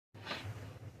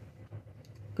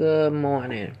Good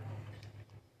morning.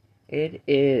 It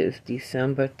is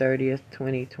December 30th,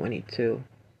 2022.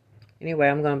 Anyway,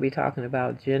 I'm going to be talking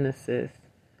about Genesis.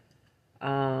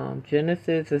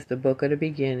 Genesis is the book of the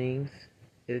beginnings.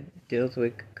 It deals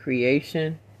with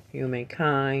creation,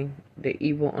 humankind, the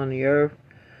evil on the earth,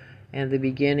 and the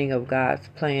beginning of God's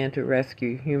plan to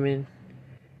rescue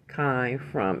humankind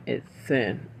from its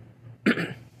sin.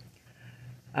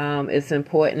 Its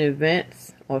important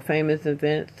events or famous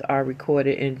events are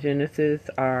recorded in Genesis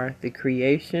are the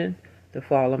creation, the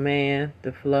fall of man,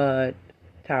 the flood,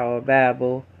 Tower of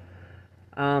Babel.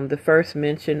 The first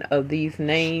mention of these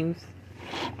names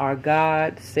are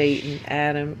God, Satan,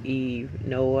 Adam, Eve,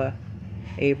 Noah,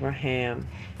 Abraham,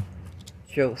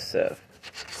 Joseph.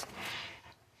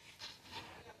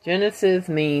 Genesis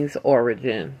means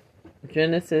origin.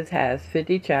 Genesis has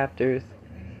 50 chapters.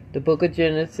 The book of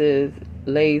Genesis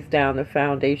lays down the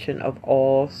foundation of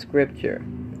all scripture.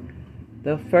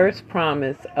 The first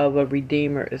promise of a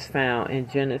redeemer is found in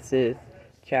Genesis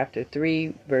chapter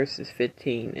 3, verses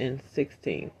 15 and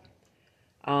 16.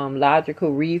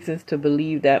 Logical reasons to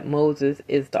believe that Moses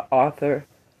is the author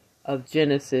of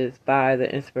Genesis by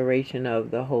the inspiration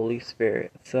of the Holy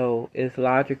Spirit. So it's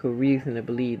logical reason to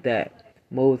believe that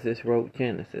Moses wrote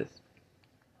Genesis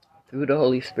through the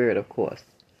Holy Spirit, of course.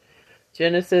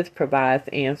 Genesis provides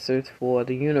answers for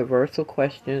the universal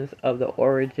questions of the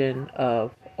origin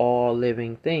of all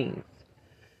living things,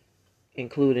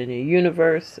 including the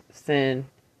universe, sin,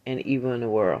 and evil in the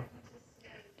world.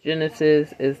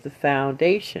 Genesis is the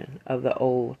foundation of the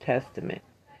Old Testament.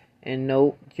 And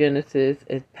note, Genesis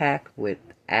is packed with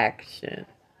action.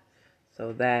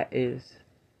 So that is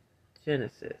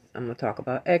Genesis. I'm going to talk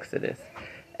about Exodus.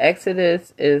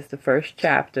 Exodus is the first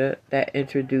chapter that's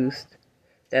introduced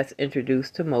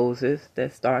to Moses,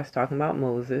 that starts talking about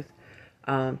Moses.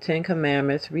 10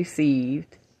 Commandments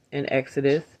received in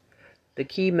Exodus. The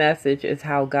key message is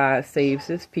how God saves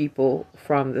his people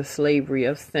from the slavery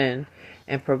of sin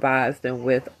and provides them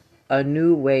with a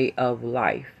new way of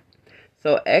life.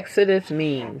 So Exodus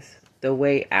means the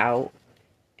way out,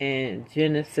 and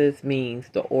Genesis means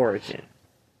the origin.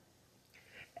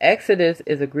 Exodus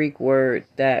is a Greek word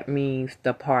that means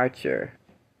departure.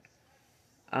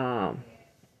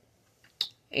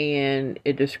 And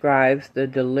it describes the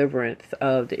deliverance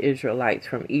of the Israelites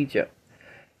from Egypt.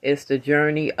 It's the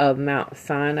journey of Mount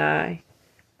Sinai.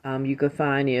 You can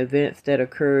find the events that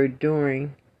occurred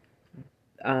during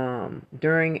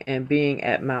and being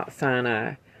at Mount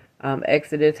Sinai.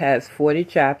 Exodus has 40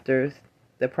 chapters.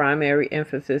 The primary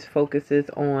emphasis focuses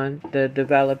on the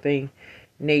developing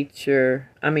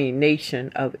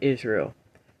nation of Israel.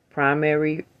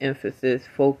 Primary emphasis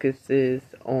focuses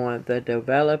on the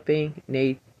developing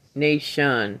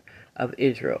nation of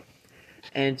Israel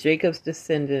and Jacob's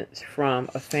descendants from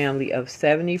a family of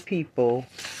 70 people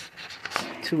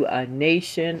to a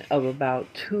nation of about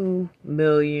 2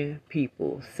 million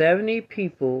people. 70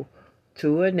 people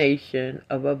to a nation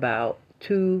of about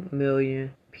 2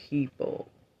 million people,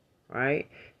 right?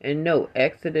 And note,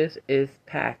 Exodus is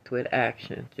packed with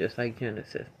action, just like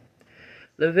Genesis.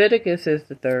 Leviticus is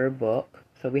the third book.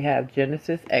 So we have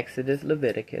Genesis, Exodus,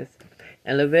 Leviticus.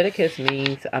 And Leviticus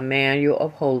means a manual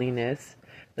of holiness.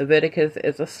 Leviticus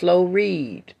is a slow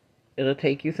read. It'll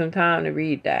take you some time to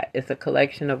read that. It's a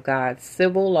collection of God's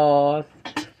civil laws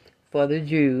for the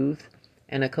Jews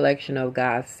and a collection of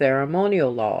God's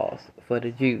ceremonial laws for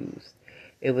the Jews.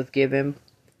 It was given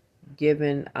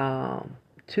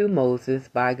to Moses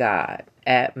by God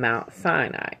at Mount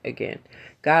Sinai again.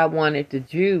 God wanted the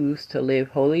Jews to live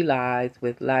holy lives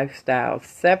with lifestyles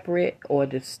separate or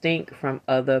distinct from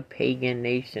other pagan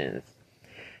nations.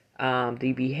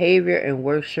 The behavior and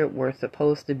worship were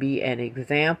supposed to be an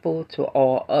example to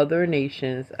all other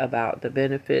nations about the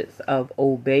benefits of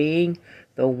obeying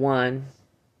the one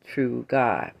true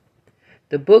God.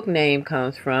 The book name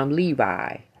comes from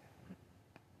Levi,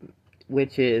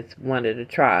 which is one of the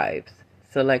tribes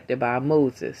selected by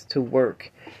Moses to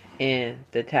work in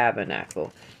the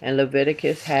tabernacle. And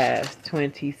Leviticus has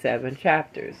 27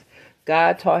 chapters.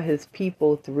 God taught his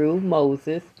people through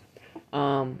Moses.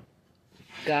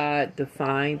 God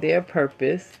defined their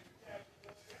purpose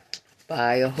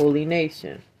by a holy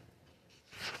nation.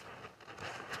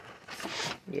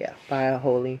 Yeah, by a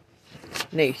holy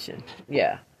nation.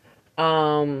 Yeah.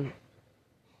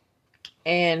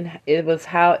 And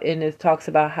it talks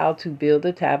about how to build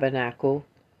a tabernacle.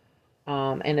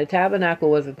 And the tabernacle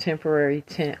was a temporary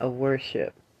tent of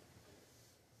worship.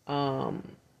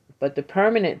 But the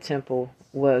permanent temple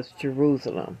was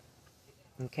Jerusalem.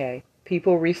 Okay.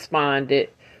 People responded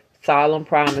solemn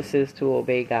promises to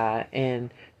obey God,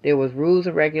 and There was rules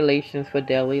and regulations for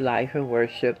daily life and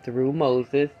worship through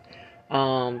Moses.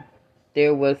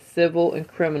 There was civil and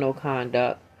criminal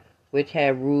conduct, which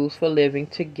had rules for living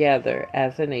together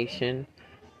as a nation.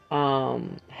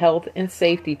 Health and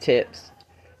safety tips,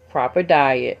 proper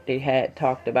diet. They had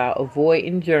talked about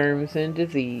avoiding germs and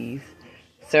disease,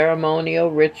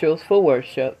 ceremonial rituals for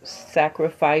worship,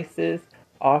 sacrifices,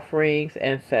 offerings,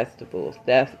 and festivals.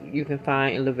 That's you can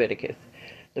find in Leviticus.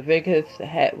 Leviticus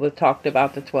was talked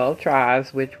about the 12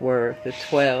 tribes, which were the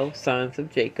 12 sons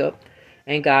of Jacob,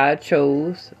 and God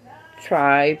chose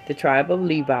the tribe of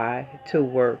Levi to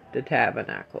work the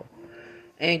tabernacle.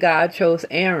 And God chose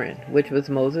Aaron, which was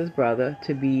Moses' brother,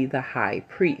 to be the high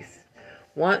priest.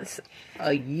 Once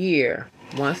a year,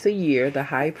 the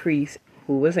high priest,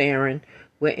 who was Aaron,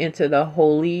 went into the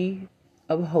Holy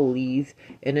of Holies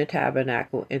in the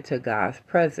tabernacle into God's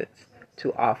presence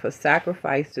to offer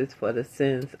sacrifices for the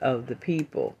sins of the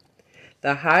people.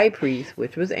 The high priest,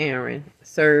 which was Aaron,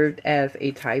 served as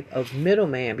a type of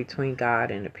middleman between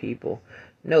God and the people.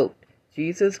 Note,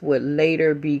 Jesus would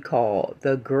later be called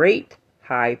the great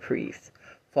high priest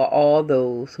for all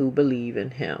those who believe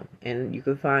in him. And you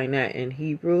can find that in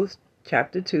Hebrews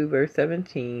chapter 2, verse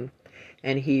 17,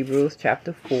 and Hebrews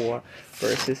chapter 4,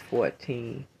 verses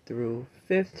 14 through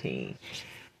 15.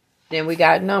 Then we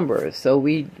got Numbers. So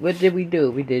what did we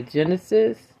do? We did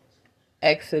Genesis,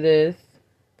 Exodus,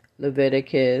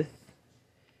 Leviticus,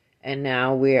 and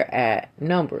now we're at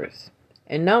Numbers.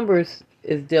 And Numbers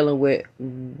is dealing with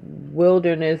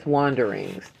wilderness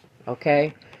wanderings.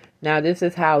 Okay? Now this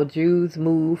is how Jews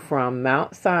moved from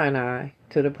Mount Sinai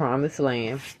to the Promised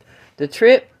Land. The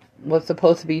trip was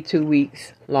supposed to be 2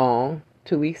 weeks long,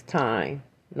 2 weeks time,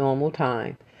 normal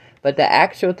time. But the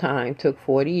actual time took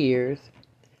 40 years.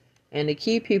 And the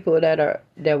key people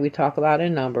that we talk about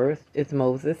in Numbers is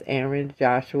Moses, Aaron,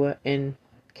 Joshua, and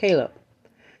Caleb.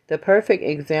 The perfect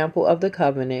example of the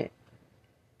covenant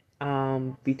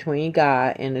between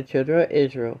God and the children of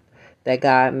Israel that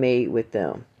God made with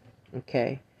them.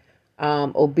 Okay.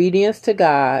 Obedience to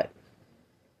God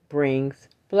brings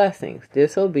blessings.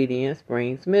 Disobedience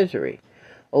brings misery.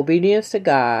 Obedience to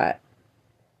God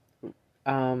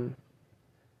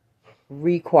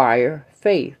require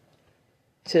faith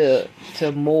to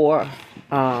more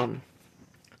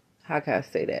how can I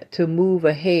say that? To move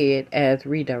ahead as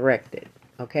redirected.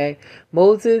 Okay?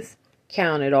 Moses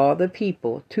counted all the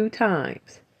people 2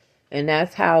 times. And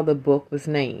that's how the book was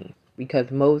named.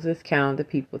 Because Moses counted the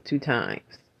people 2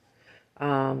 times.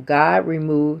 God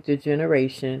removed the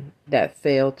generation that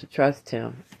failed to trust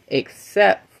him.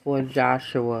 Except for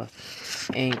Joshua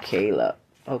and Caleb.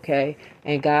 Okay?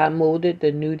 And God molded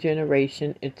the new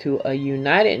generation into a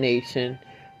united nation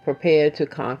prepared to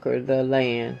conquer the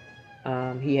land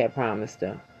he had promised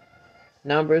them.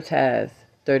 Numbers has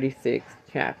 36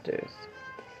 chapters.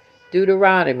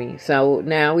 Deuteronomy. So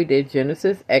now we did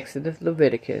Genesis, Exodus,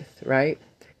 Leviticus, right?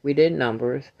 We did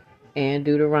Numbers and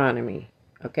Deuteronomy.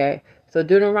 Okay? So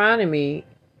Deuteronomy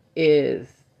is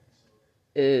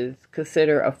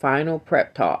considered a final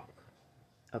prep talk.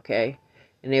 Okay?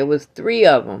 And there was 3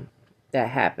 of them that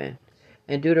happened.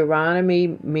 And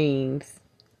Deuteronomy means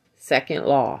second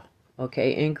law,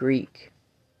 okay, in Greek.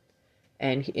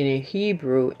 And in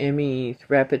Hebrew, it means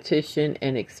repetition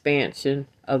and expansion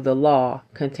of the law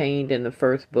contained in the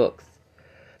first books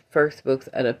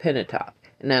of the Pentateuch.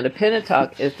 Now, the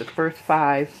Pentateuch is the first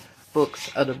 5 books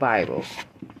of the Bible,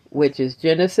 which is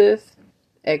Genesis,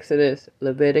 Exodus,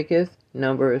 Leviticus,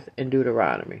 Numbers, and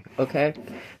Deuteronomy. Okay?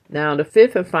 Now, the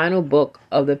 5th and final book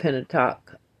of the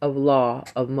Pentateuch of law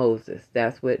of Moses.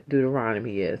 That's what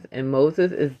Deuteronomy is. And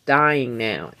Moses is dying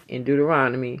now. In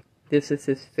Deuteronomy, this is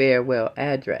his farewell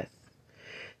address.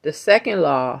 The second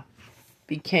law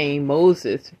became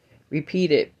Moses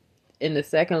repeated. And the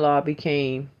second law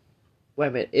became,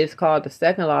 it's called the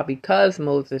second law because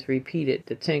Moses repeated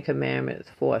the 10 Commandments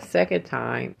for a second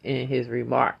time in his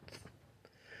remarks.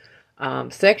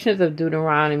 Sections of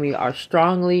Deuteronomy are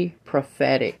strongly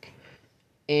prophetic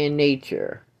in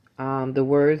nature. The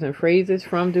words and phrases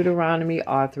from Deuteronomy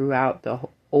are throughout the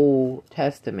Old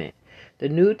Testament. The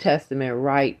New Testament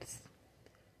writes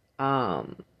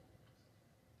and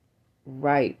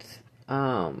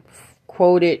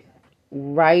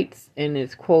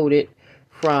is quoted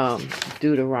from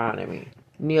Deuteronomy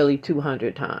nearly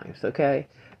 200 times, okay?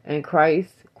 And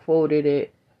Christ quoted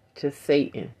it to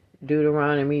Satan.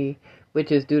 Deuteronomy,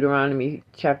 which is Deuteronomy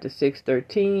chapter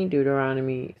 6:13,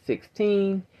 Deuteronomy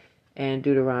 16, and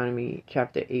Deuteronomy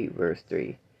chapter 8, verse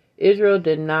 3. Israel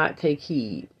did not take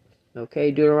heed.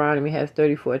 Okay, Deuteronomy has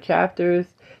 34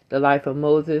 chapters. The life of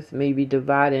Moses may be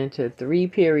divided into 3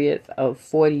 periods of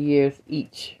 40 years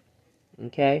each.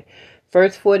 Okay.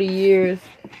 First 40 years,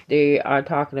 they are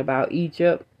talking about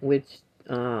Egypt, which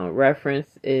reference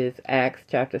is Acts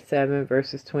chapter 7,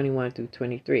 verses 21 through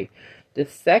 23. The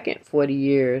second 40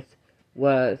 years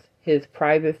was his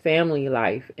private family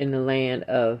life in the land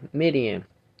of Midian.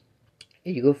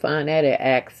 You can find that at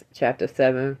Acts chapter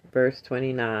 7, verse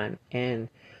 29 and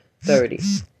 30.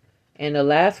 And the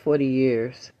last 40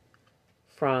 years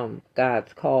from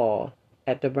God's call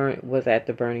was at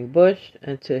the burning bush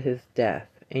until his death.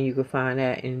 And you can find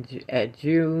that at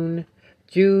Jude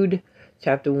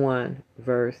chapter 1,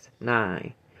 verse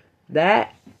 9.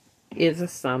 That is a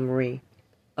summary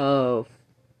of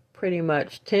pretty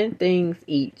much 10 things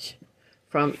each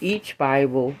from each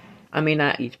Bible.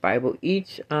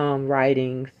 Each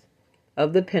writings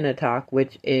of the Pentateuch,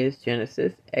 which is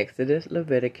Genesis, Exodus,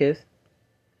 Leviticus,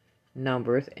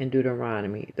 Numbers, and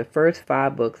Deuteronomy. The first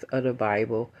 5 books of the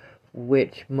Bible,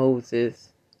 which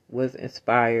Moses was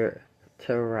inspired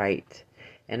to write.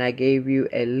 And I gave you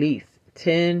at least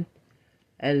 10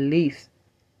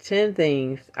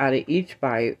 things out of each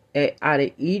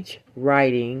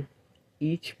writing,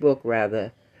 each book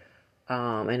rather.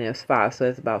 And there's 5, so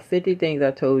it's about 50 things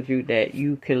I told you that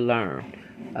you can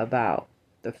learn about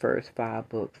the first 5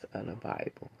 books of the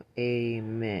Bible.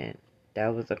 Amen.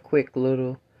 That was a quick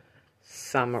little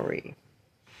summary.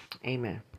 Amen.